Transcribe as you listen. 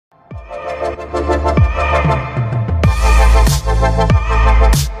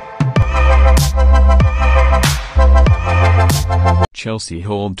Chelsea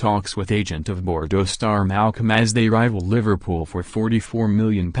hold talks with agent of Bordeaux star Malcom as they rival Liverpool for £44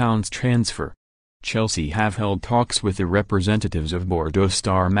 million transfer. Chelsea have held talks with the representatives of Bordeaux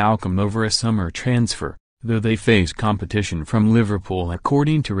star Malcom over a summer transfer, though they face competition from Liverpool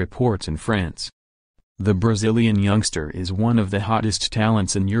according to reports in France. The Brazilian youngster is one of the hottest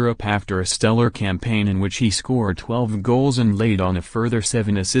talents in Europe after a stellar campaign in which he scored 12 goals and laid on a further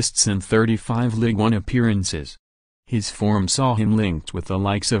 7 assists in 35 Ligue 1 appearances. His form saw him linked with the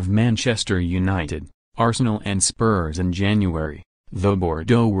likes of Manchester United, Arsenal and Spurs in January, though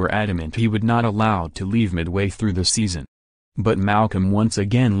Bordeaux were adamant he would not allowed to leave midway through the season. But Malcom once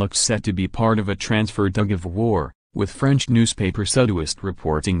again looked set to be part of a transfer tug-of-war, with French newspaper Sud-Ouest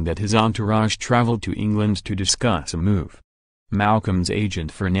reporting that his entourage traveled to England to discuss a move. Malcom's agent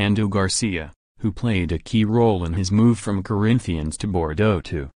Fernando Garcia, who played a key role in his move from Corinthians to Bordeaux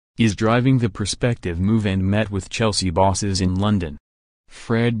is driving the prospective move and met with Chelsea bosses in London.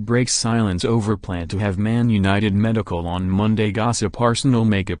 Fred breaks silence over plan to have Man United medical on Monday. Gossip: Arsenal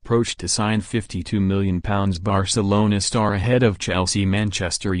make approach to sign £52 million Barcelona star ahead of Chelsea.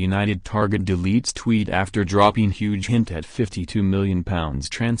 Manchester United target deletes tweet after dropping huge hint at £52 million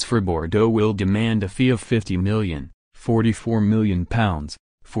transfer. Bordeaux will demand a fee of £50 million, £44 million,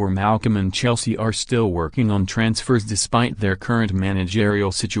 for Malcom, and Chelsea are still working on transfers despite their current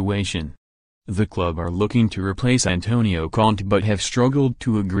managerial situation. The club are looking to replace Antonio Conte but have struggled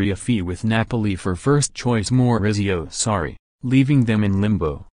to agree a fee with Napoli for first-choice Maurizio Sarri, leaving them in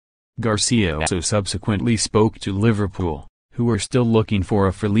limbo. Garcia also subsequently spoke to Liverpool, who are still looking for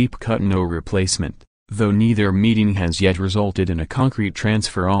a Philippe Coutinho replacement, though neither meeting has yet resulted in a concrete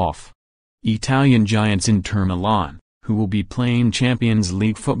transfer off. Italian giants Inter Milan, who will be playing Champions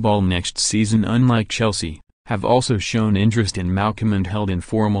League football next season unlike Chelsea, have also shown interest in Malcom and held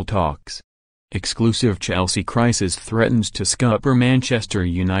informal talks. Exclusive: Chelsea crisis threatens to scupper Manchester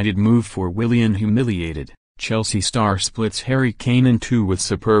United move for Willian humiliated. Chelsea star splits Harry Kane in two with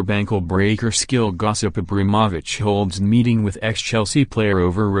superb ankle breaker skill. Gossip: Abramovich holds meeting with ex-Chelsea player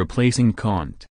over replacing Conte.